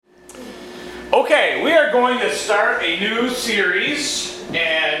Okay, we are going to start a new series,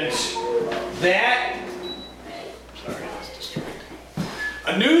 and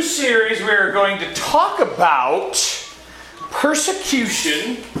a new series we are going to talk about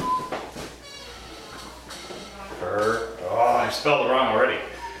persecution. I spelled it wrong already.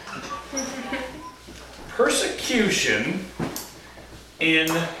 Persecution in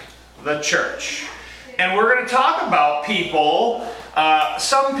the church. And we're going to talk about people,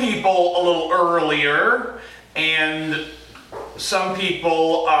 some people a little earlier, and some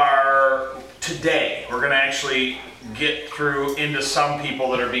people are today. We're going to actually get through into some people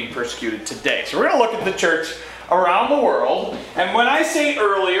that are being persecuted today. So we're going to look at the church around the world. And when I say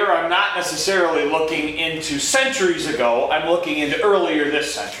earlier, I'm not necessarily looking into centuries ago. I'm looking into earlier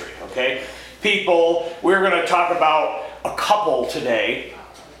this century, okay? People, we're going to talk about a couple today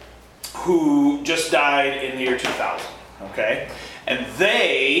who just died in the year 2000, okay? And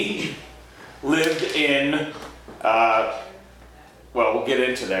they lived in, we'll get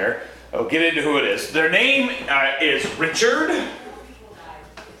into there. We'll get into who it is. Their name is Richard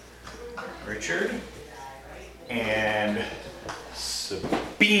and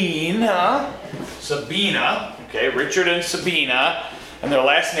Sabina, okay, Richard and Sabina, and their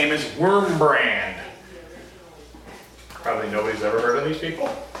last name is Wurmbrand. Probably nobody's ever heard of these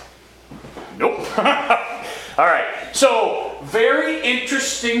people. Nope. All right. So, very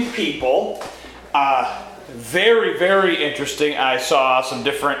interesting people. Very, very interesting. I saw some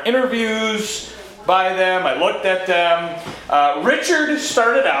different interviews by them. I looked at them. Richard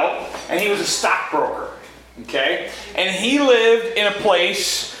started out, and he was a stockbroker. Okay? And he lived in a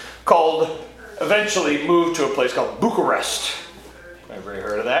place eventually moved to a place called Bucharest. Everybody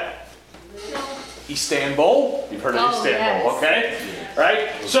heard of that? No. Istanbul? You've heard of Istanbul, yes. Okay? Right?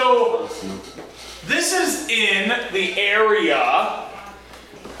 So, this is in the area,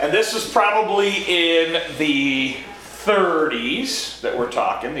 and this was probably in the 30s that we're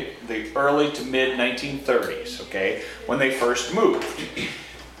talking, the early to mid 1930s, okay, when they first moved.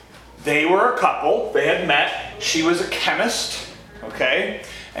 They were a couple, they had met, she was a chemist, okay,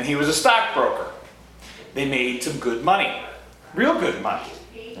 and he was a stockbroker. They made some good money, real good money,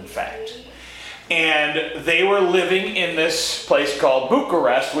 in fact. And they were living in this place called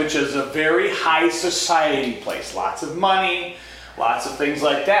Bucharest, which is a very high society place. Lots of money, lots of things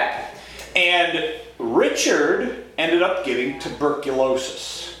like that. And Richard ended up getting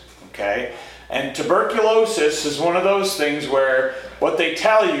tuberculosis, okay? And tuberculosis is one of those things where what they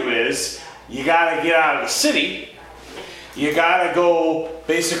tell you is you got to get out of the city. You got to go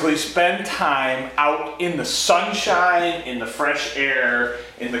basically spend time out in the sunshine, in the fresh air,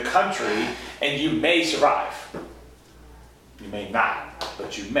 in the country, and you may survive. You may not,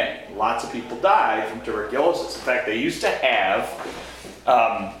 but you may. Lots of people die from tuberculosis. In fact, they used to have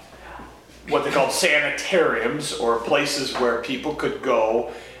what they called sanitariums, or places where people could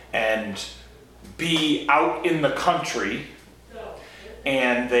go and be out in the country,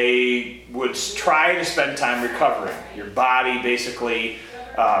 and they would try to spend time recovering. Your body basically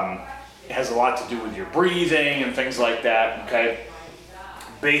has a lot to do with your breathing and things like that, okay?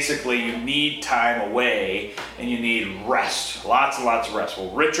 Basically, you need time away and you need rest. Lots and lots of rest. Well,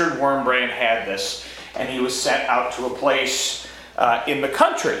 Richard Wurmbrand had this, and he was sent out to a place in the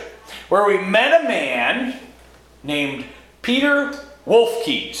country where we met a man named Peter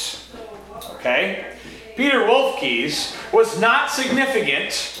Wolfkeys. Okay? Peter Wolfkeys was not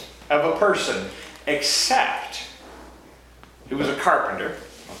significant of a person, except he was a carpenter,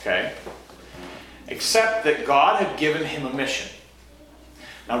 okay? Except that God had given him a mission.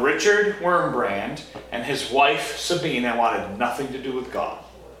 Now, Richard Wurmbrand and his wife Sabina wanted nothing to do with God.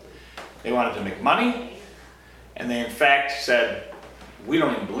 They wanted to make money, and they in fact said, we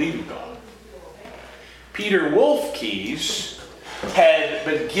don't even believe in God. Peter Wolfkeys had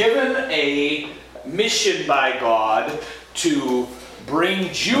been given a mission by God to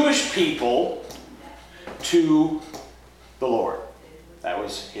bring Jewish people to the Lord. That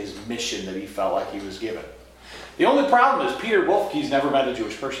was his mission that he felt like he was given. The only problem is Peter Wolfkeys never met a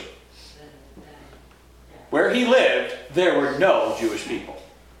Jewish person. Where he lived, there were no Jewish people.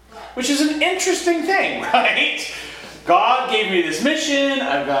 Which is an interesting thing, right? God gave me this mission.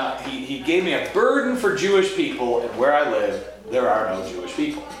 He gave me a burden for Jewish people, and where I live, there are no Jewish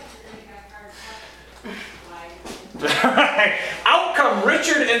people. Out come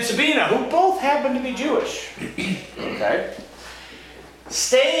Richard and Sabina, who both happen to be Jewish. Okay?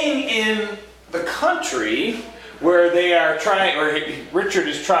 Staying in the country where they are Richard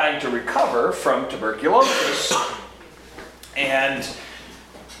is trying to recover from tuberculosis. And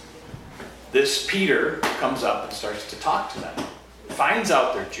this Peter comes up and starts to talk to them. Finds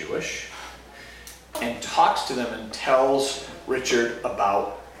out they're Jewish. and talks to them and tells Richard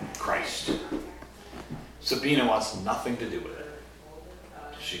about Christ. Sabina wants nothing to do with it.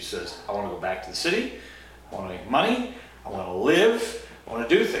 She says, I want to go back to the city, I want to make money, I want to live, I want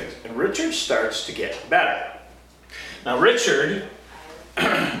to do things. And Richard starts to get better. Now Richard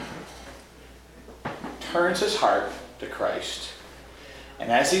turns his heart to Christ.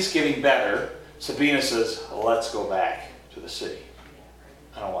 And as he's getting better, Sabina says, let's go back to the city.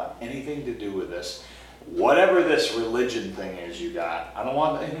 I don't want anything to do with this. Whatever this religion thing is you got, I don't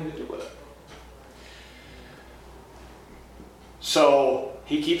want anything to do with it. So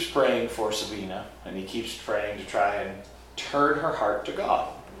he keeps praying for Sabina, and he keeps praying to try and turn her heart to God.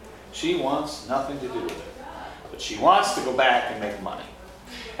 She wants nothing to do with it, but she wants to go back and make money.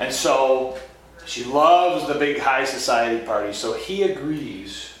 And so she loves the big high society party, so he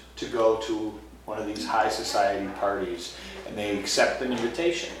agrees to go to one of these high society parties, and they accept an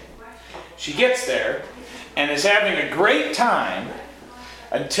invitation. She gets there and is having a great time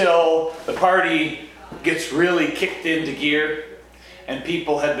until the party gets really kicked into gear, and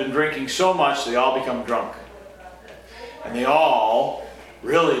people had been drinking so much they all become drunk. And they all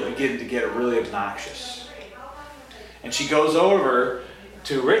really begin to get really obnoxious. And she goes over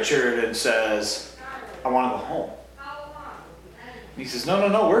to Richard and says, I want to go home. And he says,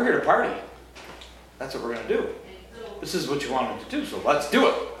 no, we're here to party. That's what we're going to do. This is what you wanted to do, so let's do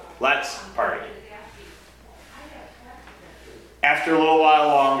it. Let's party. After a little while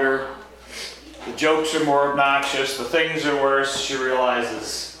longer, the jokes are more obnoxious, the things are worse. She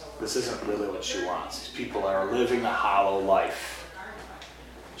realizes this isn't really what she wants. These people are living a hollow life.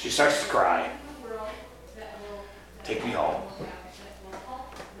 She starts to cry. Take me home.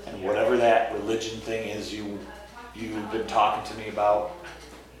 And whatever that religion thing is you've been talking to me about,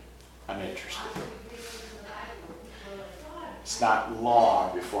 I'm interested. It's not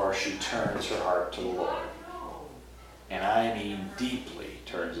long before she turns her heart to the Lord. And I mean deeply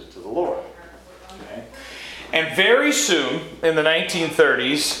turns it to the Lord. Okay? And very soon, in the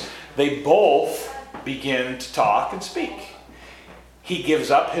 1930s, they both begin to talk and speak. He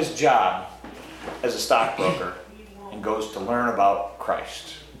gives up his job as a stockbroker and goes to learn about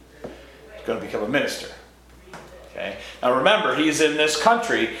Christ. He's going to become a minister. Okay? Now remember, he's in this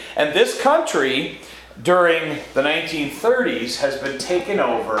country, and this country during the 1930s has been taken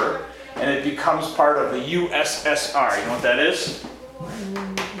over, and it becomes part of the USSR. You know what that is?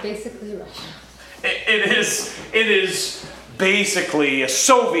 Basically Russia. It is basically a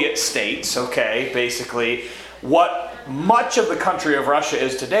Soviet states, okay, basically what much of the country of Russia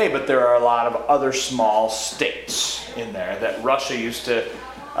is today, but there are a lot of other small states in there that Russia used to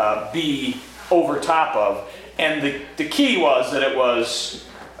be over top of. And the key was that it was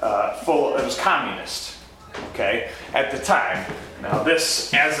it was communist, okay, at the time. Now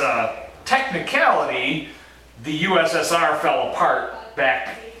this, as a technicality, the USSR fell apart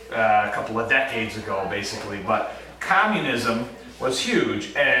back a couple of decades ago, basically, but communism was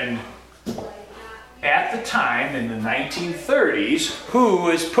huge. And at the time, in the 1930s, who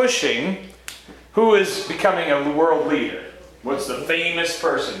is becoming a world leader? What's the famous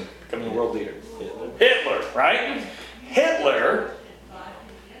person becoming a world leader? Hitler, right? Hitler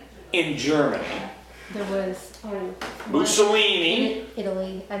in Germany. There was Mussolini in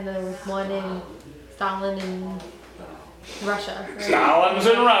Italy, and there was one in Stalin in Russia. Right? Stalin's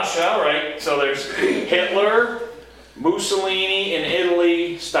in Russia, right? So there's Hitler, Mussolini in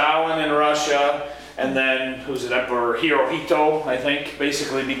Italy, Stalin in Russia, and then who's it? Emperor Hirohito, I think,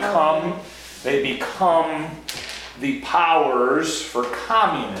 basically become the powers for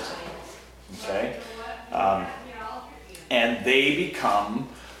communism. Okay, and they become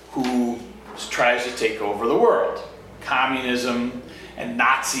who tries to take over the world. Communism and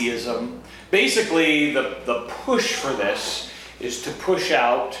Nazism. Basically, the push for this is to push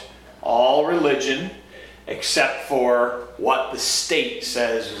out all religion except for what the state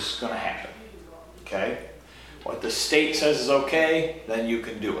says is going to happen. Okay? What the state says is okay, then you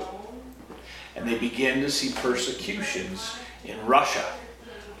can do it. And they begin to see persecutions in Russia,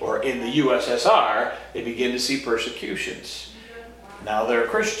 or in the USSR, they begin to see persecutions. Now they're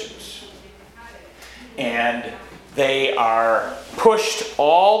Christians. And they are pushed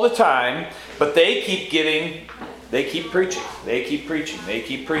all the time, but they keep preaching.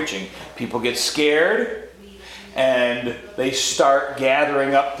 People get scared, and they start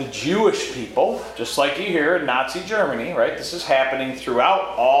gathering up the Jewish people, just like you hear in Nazi Germany, right? This is happening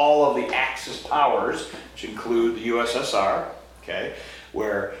throughout all of the Axis powers, which include the USSR, okay,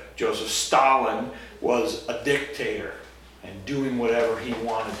 where Joseph Stalin was a dictator and doing whatever he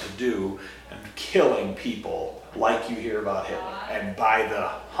wanted to do and killing people like you hear about Hitler, and by the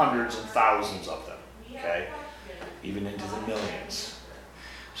hundreds and thousands of them, okay? Even into the millions.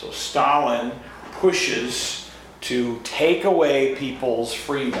 So Stalin pushes to take away people's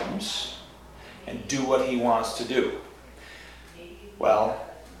freedoms and do what he wants to do. Well,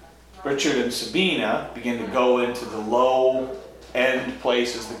 Richard and Sabina begin to go into the low-end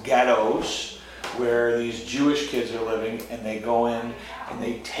places, the ghettos, where these Jewish kids are living, and they go in and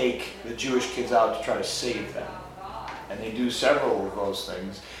they take the Jewish kids out to try to save them. And they do several of those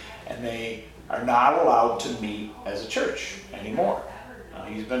things, and they are not allowed to meet as a church anymore. Now,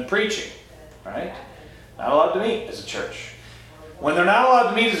 he's been preaching, right? Not allowed to meet as a church. When they're not allowed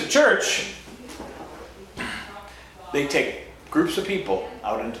to meet as a church, they take groups of people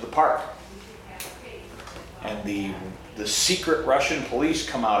out into the park. And the secret Russian police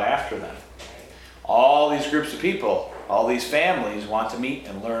come out after them. All these groups of people, all these families want to meet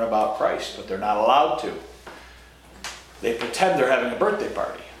and learn about Christ, but they're not allowed to. They pretend they're having a birthday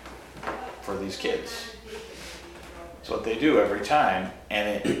party for these kids. That's what they do every time,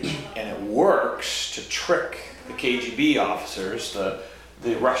 and it works to trick the KGB officers,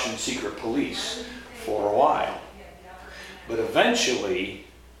 the Russian secret police, for a while. But eventually,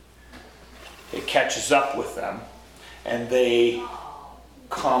 it catches up with them, and they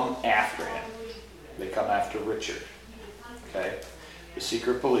come after him. They come after Richard, okay? The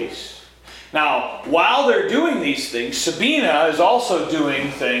secret police. Now, while they're doing these things, Sabina is also doing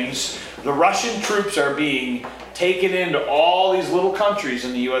things. The Russian troops are being taken into all these little countries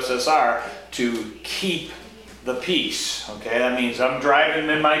in the USSR to keep the peace, okay? That means I'm driving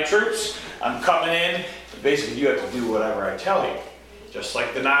in my troops, I'm coming in. Basically, you have to do whatever I tell you. Just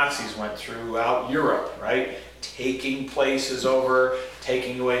like the Nazis went throughout Europe, right? Taking places over,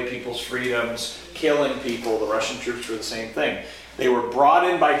 taking away people's freedoms, killing people. The Russian troops were the same thing. They were brought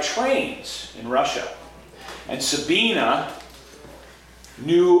in by trains in Russia. And Sabina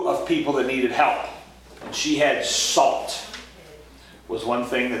knew of people that needed help. And she had salt, was one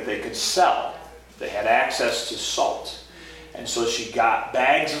thing that they could sell. They had access to salt. And so she got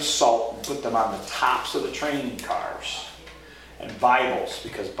bags of salt and put them on the tops of the train cars. And Bibles,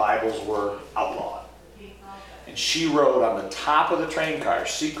 because Bibles were outlawed. And she rode on the top of the train car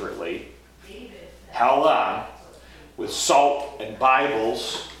secretly, held on, with salt and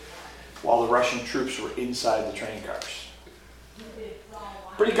Bibles, while the Russian troops were inside the train cars.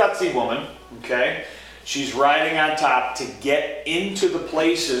 Pretty gutsy woman, okay? She's riding on top to get into the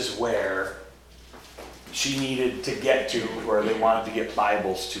places where she needed to get to, where they wanted to get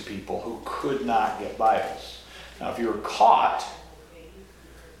Bibles to people who could not get Bibles. Now, if you were caught,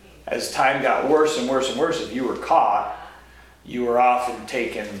 as time got worse and worse and worse, if you were caught, you were often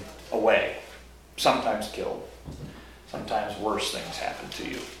taken away, sometimes killed. Sometimes worse things happened to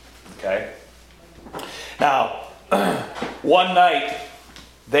you, okay? Now, one night,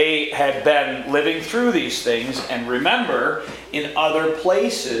 they had been living through these things, and remember, in other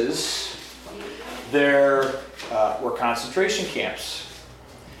places, there were concentration camps.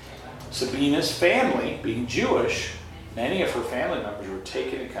 Sabina's family, being Jewish, many of her family members were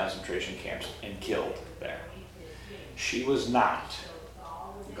taken to concentration camps and killed there. She was not.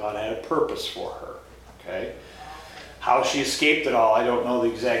 God had a purpose for her, okay? How she escaped it all, I don't know the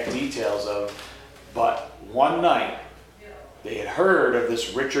exact details of, but one night, they had heard of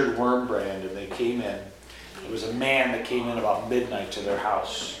this Richard Wurmbrand, and they came in. It was a man that came in about midnight to their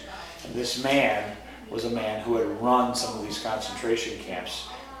house. And this man was a man who had run some of these concentration camps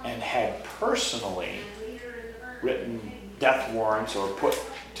and had personally written death warrants or put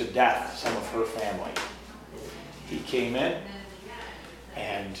to death some of her family. He came in,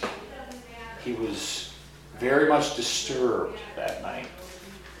 and he was very much disturbed that night.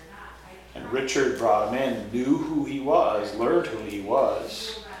 And Richard brought him in, knew who he was, learned who he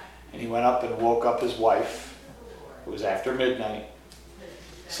was, and he went up and woke up his wife. It was after midnight.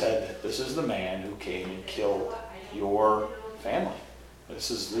 Said, "This is the man who came and killed your family.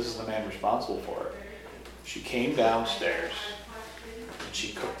 This is the man responsible for it." She came downstairs and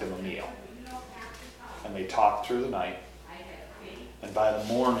she cooked him a meal. And they talked through the night. And by the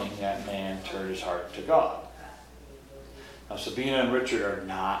morning, that man turned his heart to God. Now, Sabina and Richard are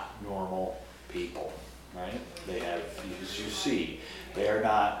not normal people, right? They have, as you see, they are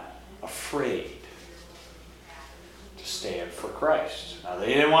not afraid to stand for Christ. Now, they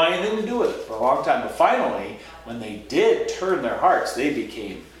didn't want anything to do with it for a long time, but finally, when they did turn their hearts, they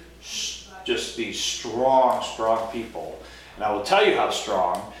became just these strong, strong people. And I will tell you how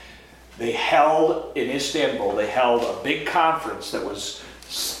strong. They held, in Istanbul, they held a big conference that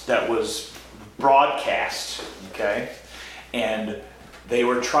was broadcast, okay? And they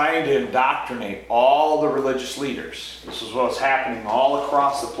were trying to indoctrinate all the religious leaders. This was what was happening all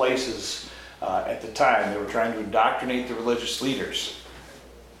across the places at the time. They were trying to indoctrinate the religious leaders.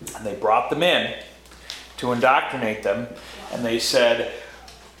 And they brought them in to indoctrinate them. And they said,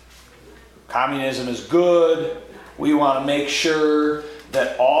 communism is good. We want to make sure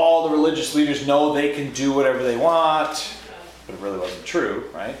that all the religious leaders know they can do whatever they want. But it really wasn't true,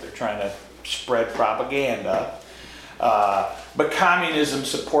 right? They're trying to spread propaganda. But communism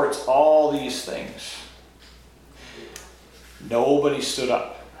supports all these things. Nobody stood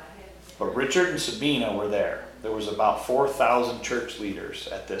up. But Richard and Sabina were there. There was about 4,000 church leaders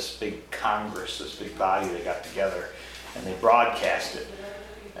at this big congress, this big body they got together. And they broadcast it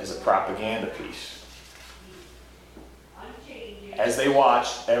as a propaganda piece. As they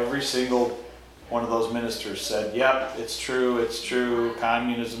watched, every single one of those ministers said, yep, it's true,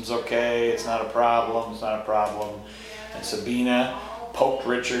 communism's okay, it's not a problem. And Sabina poked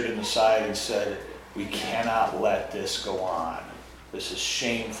Richard in the side and said, we cannot let this go on. This is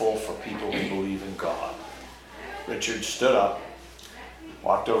shameful for people who believe in God. Richard stood up,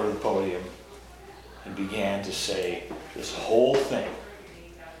 walked over to the podium, and began to say, this whole thing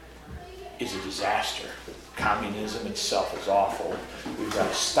is a disaster. Communism itself is awful. We've got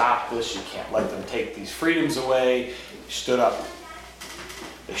to stop this. You can't let them take these freedoms away. He stood up.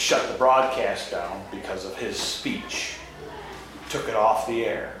 They shut the broadcast down because of his speech. Took it off the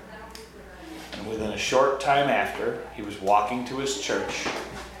air. And within a short time after, he was walking to his church,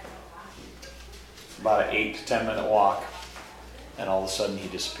 about an 8 to 10 minute walk, and all of a sudden he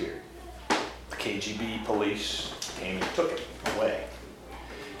disappeared. The KGB police came and took him away.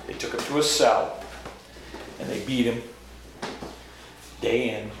 They took him to a cell, and they beat him day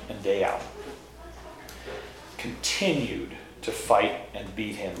in and day out. Continued to fight and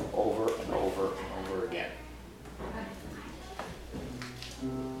beat him over and over and over again.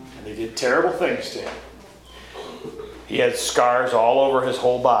 And they did terrible things to him. He had scars all over his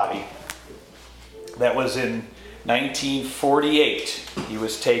whole body. That was in 1948. He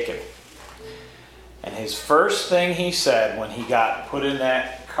was taken. And his first thing he said when he got put in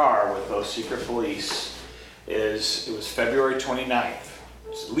that car with those secret police is, it was February 29th.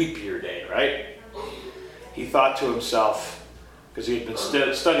 It's a leap year day, right? He thought to himself, because he had been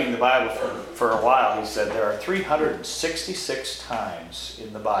studying the Bible for a while, he said there are 366 times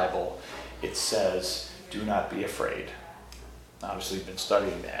in the Bible it says, do not be afraid. Obviously he'd been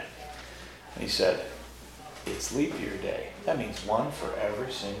studying that. And he said, it's leap year day. That means one for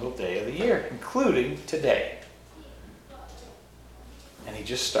every single day of the year, including today. And he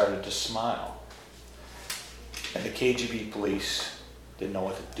just started to smile. And the KGB police didn't know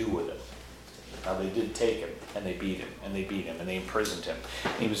what to do with him. Now they did take him, and they beat him, and they beat him, and they imprisoned him.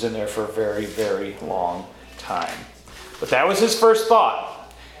 And he was in there for a very, very long time. But that was his first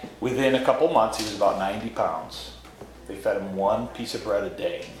thought. Within a couple months, he was about 90 pounds. They fed him one piece of bread a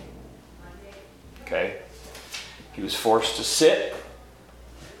day. Okay? He was forced to sit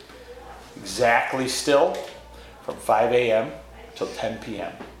exactly still from 5 a.m. till 10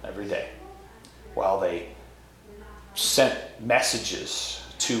 p.m. every day while they sent messages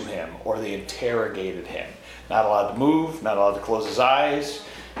to him or they interrogated him. Not allowed to move, not allowed to close his eyes.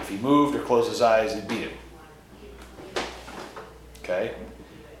 If he moved or closed his eyes, they'd beat him. Okay?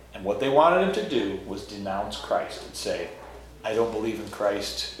 And what they wanted him to do was denounce Christ and say, I don't believe in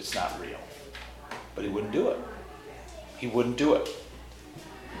Christ, it's not real. But he wouldn't do it. He wouldn't do it.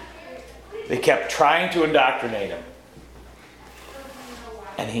 They kept trying to indoctrinate him.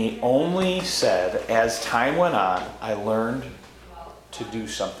 And he only said, as time went on, I learned to do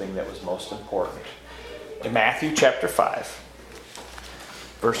something that was most important. In Matthew chapter 5,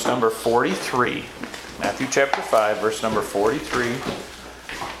 verse number 43. Matthew chapter 5, verse number 43.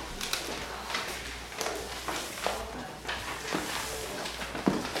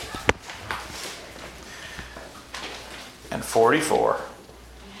 And 44,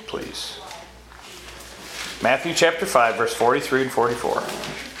 please. Matthew chapter 5, verse 43 and 44.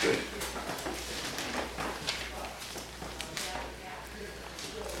 Good.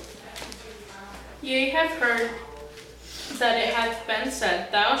 Ye have heard that it hath been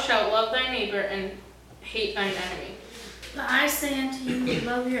said, Thou shalt love thy neighbor and hate thine enemy. But I say unto you,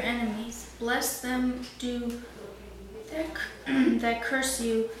 love your enemies, bless them, do that curse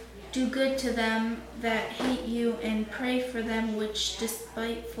you, do good to them that hate you, and pray for them which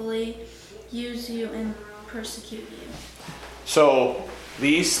despitefully use you and persecute you. So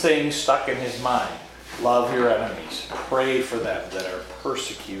these things stuck in his mind. Love your enemies. Pray for them that are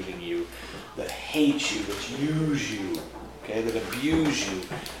persecuting you, that hate you, that use you, okay, that abuse you.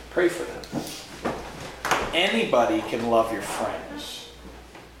 Pray for them. Anybody can love your friends,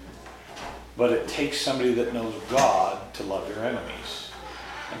 but it takes somebody that knows God to love your enemies.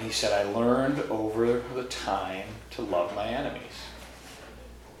 And he said, I learned over the time to love my enemies.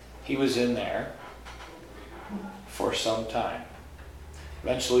 He was in there for some time.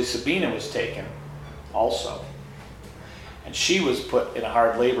 Eventually Sabina was taken also. And she was put in a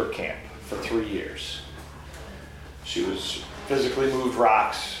hard labor camp for 3 years. She was physically moved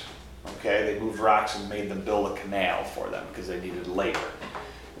rocks. Okay, they moved rocks and made them build a canal for them because they needed labor.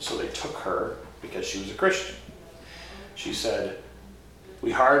 And so they took her because she was a Christian. She said,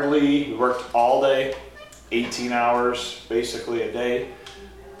 we worked all day, 18 hours basically a day,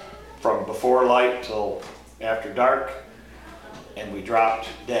 from before light till after dark, and we dropped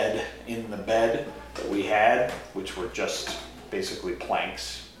dead in the bed that we had, which were just basically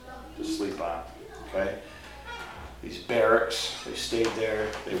planks to sleep on. Okay, these barracks, they stayed there,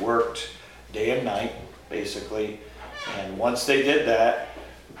 they worked day and night basically, and once they did that,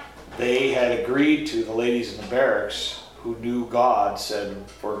 they had agreed to, the ladies in the barracks who knew God said,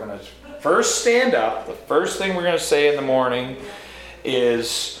 we're going to first stand up, the first thing we're going to say in the morning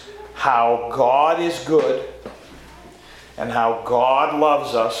is how God is good and how God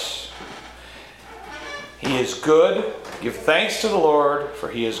loves us. He is good. Give thanks to the Lord, for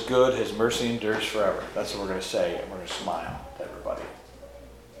he is good. His mercy endures forever. That's what we're going to say, and we're going to smile to everybody.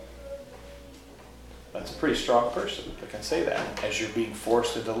 That's a pretty strong person that can say that as you're being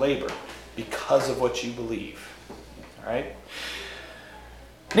forced into labor because of what you believe. All right?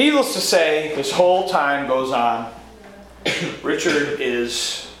 Needless to say, this whole time goes on. Richard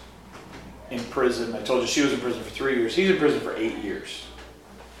is in prison. I told you she was in prison for 3 years. He's in prison for 8 years.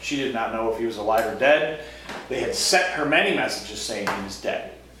 She did not know if he was alive or dead. They had sent her many messages saying he was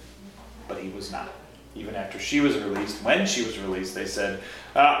dead, but he was not. Even after she was released, when she was released, they said,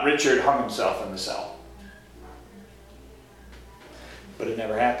 Richard hung himself in the cell. But it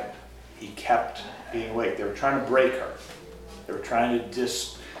never happened. He kept being awake. They were trying to break her. They were trying to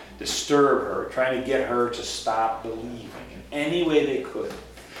disturb her, trying to get her to stop believing in any way they could.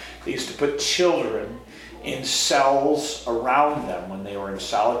 They used to put children in cells around them when they were in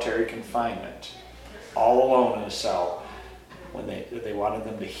solitary confinement, all alone in a cell, when they wanted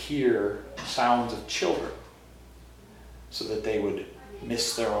them to hear sounds of children so that they would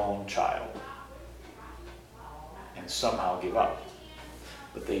miss their own child and somehow give up.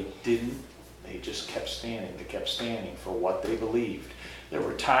 But they didn't. They just kept standing. They kept standing for what they believed. There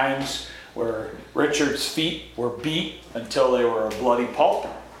were times where Richard's feet were beat until they were a bloody pulp,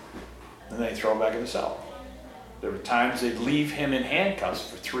 and then they'd throw him back in the cell. There were times they'd leave him in handcuffs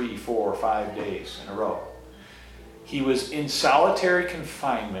for 3, 4, 5 days in a row. He was in solitary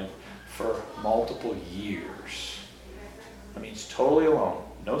confinement for multiple years. That means totally alone.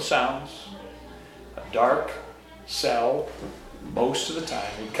 No sounds. A dark cell most of the time.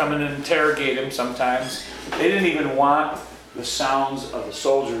 They'd come in and interrogate him sometimes. They didn't even want the sounds of the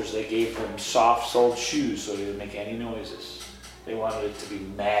soldiers. They gave him soft-soled shoes so he didn't make any noises. They wanted it to be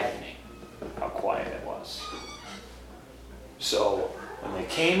maddening how quiet it was. So when they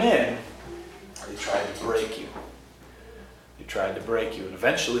came in, they tried to break you. They tried to break you. And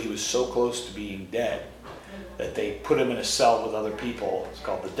eventually he was so close to being dead that they put him in a cell with other people. It's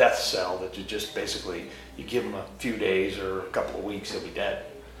called the death cell, that you just basically, you give him a few days or a couple of weeks, he'll be dead.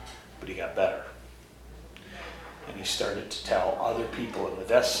 But he got better. And he started to tell other people in the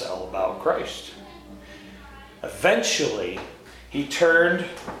death cell about Christ. Eventually, he turned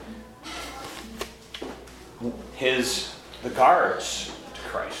the guards to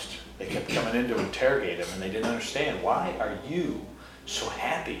Christ. They kept coming in to interrogate him, and they didn't understand. Why are you so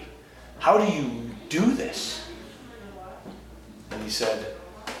happy? How do you do this? And he said,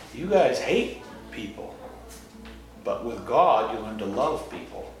 you guys hate people, but with God you learn to love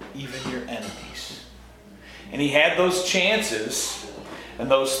people, even your enemies. And he had those chances and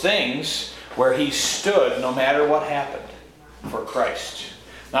those things where he stood no matter what happened for Christ.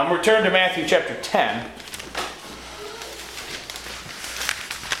 Now I'm going to return to Matthew chapter 10.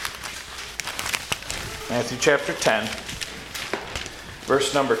 Matthew chapter 10,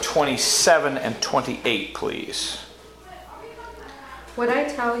 verse number 27 and 28, please. What I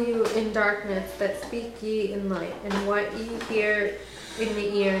tell you in darkness, that speak ye in light, and what ye hear in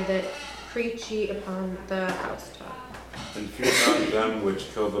the ear, that preach ye upon the housetop. And fear not them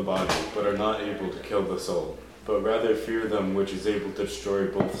which kill the body, but are not able to kill the soul, but rather fear them which is able to destroy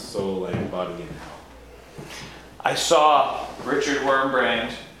both soul and body in hell. I saw Richard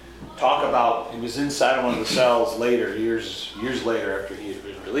Wurmbrand talk about, he was inside one of the cells later, years later after he had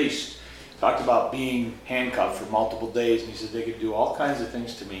been released, talked about being handcuffed for multiple days, and he said they could do all kinds of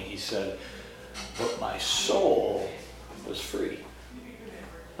things to me. He said, but my soul was free.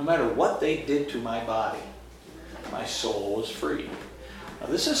 No matter what they did to my body, my soul was free. Now,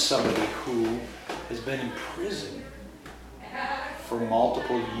 this is somebody who has been in prison for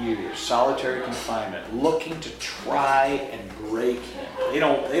multiple years, solitary confinement, looking to try and break him. They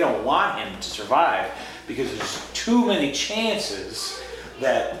don't want him to survive because there's too many chances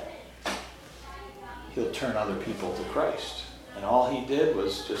that he'll turn other people to Christ. And all he did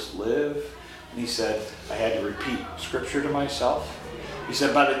was just live. And he said, I had to repeat scripture to myself. He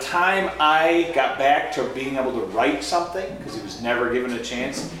said, by the time I got back to being able to write something, because he was never given a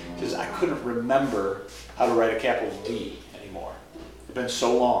chance, he says, I couldn't remember how to write a capital D anymore. It's been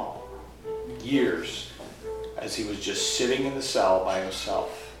so long, years, as he was just sitting in the cell by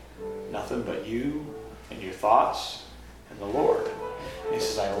himself. Nothing but you and your thoughts and the Lord. And he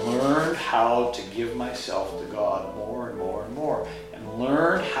says, I learned how to give myself to God more and more and more, and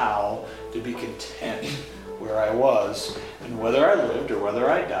learned how to be content where I was, and whether I lived or whether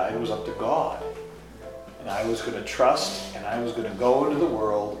I died, it was up to God. And I was going to trust, and I was going to go into the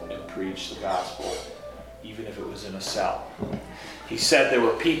world and preach the gospel, even if it was in a cell. He said there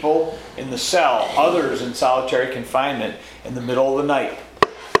were people in the cell, others in solitary confinement, in the middle of the night.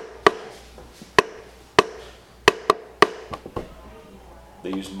 They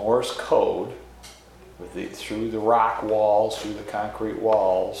used Morse code through the rock walls, through the concrete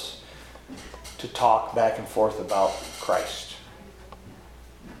walls, to talk back and forth about Christ.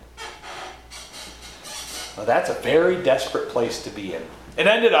 Well, that's a very desperate place to be in. It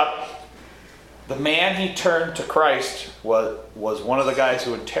ended up, the man he turned to Christ was one of the guys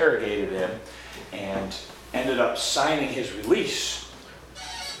who interrogated him and ended up signing his release.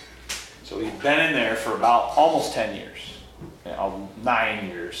 So he'd been in there for about almost 10 years, 9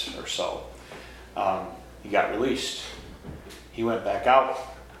 years or so. He got released. He went back out,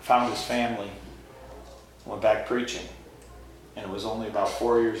 found his family, went back preaching. And it was only about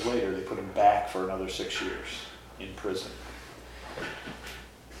 4 years later they put him back for another 6 years in prison.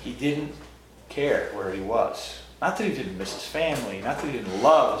 He didn't care where he was. Not that he didn't miss his family, not that he didn't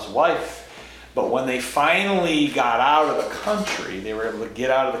love his wife, but when they finally got out of the country, they were able to get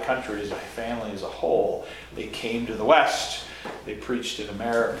out of the country as a family as a whole. They came to the West. They preached in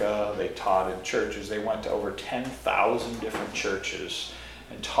America. They taught in churches. They went to over 10,000 different churches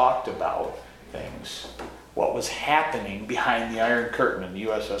and talked about things. What was happening behind the Iron Curtain in the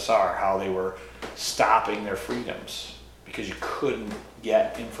USSR, how they were stopping their freedoms because you couldn't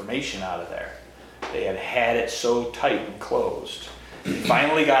get information out of there. They had it so tight and closed. He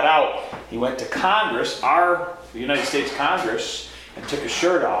finally got out. He went to Congress, the United States Congress, and took his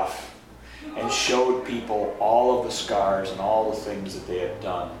shirt off and showed people all of the scars and all the things that they had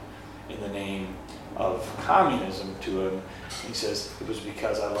done in the name of communism to him. He says, it was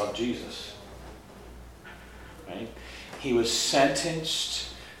because I love Jesus. Right? He was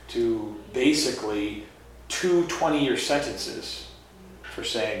sentenced to basically 2 20-year sentences for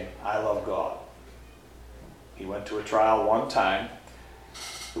saying, I love God. He went to a trial one time.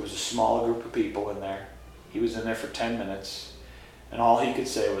 There was a small group of people in there. He was in there for 10 minutes. And all he could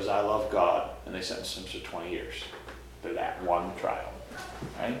say was, I love God. And they sentenced him to 20 years for that one trial.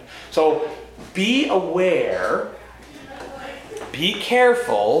 Right? So be aware. Be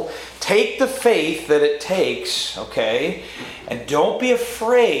careful. Take the faith that it takes, okay? And don't be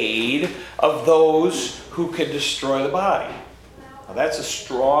afraid of those who can destroy the body. Now, that's a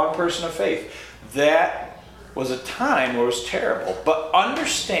strong person of faith. That was a time where it was terrible. But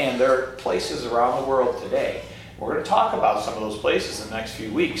understand there are places around the world today. We're going to talk about some of those places in the next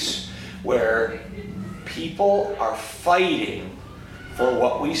few weeks where people are fighting for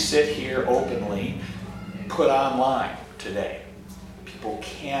what we sit here openly put online today. People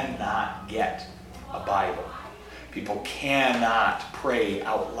cannot get a Bible. People cannot pray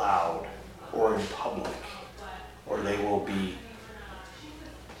out loud or in public, or they will be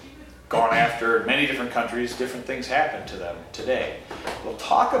gone after. In many different countries, different things happen to them today. We'll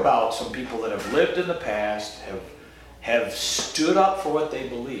talk about some people that have lived in the past, have stood up for what they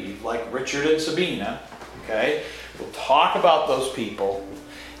believe, like Richard and Sabina. Okay? We'll talk about those people,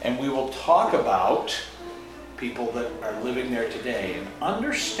 and we will talk about people that are living there today, and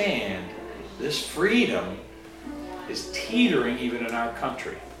understand this freedom is teetering even in our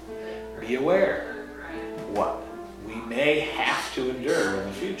country. Be aware what we may have to endure in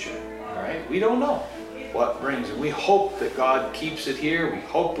the future. All right? We don't know what brings it. We hope that God keeps it here. We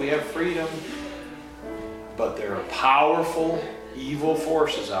hope we have freedom. But there are powerful, evil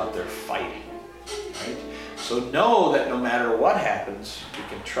forces out there fighting. Right? So know that no matter what happens, we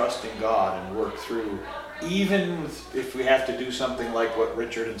can trust in God and work through, even if we have to do something like what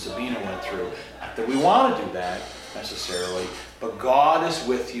Richard and Sabina went through. Not that we want to do that necessarily, but God is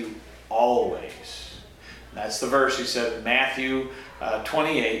with you always. That's the verse he said in Matthew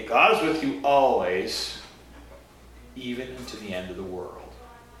 28. God is with you always, even into the end of the world.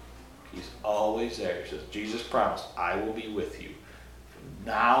 He's always there. He says, Jesus promised, I will be with you from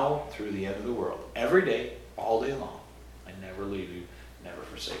now through the end of the world. Every day, all day long. I never leave you, never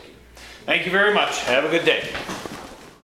forsake you. Thank you very much. Have a good day.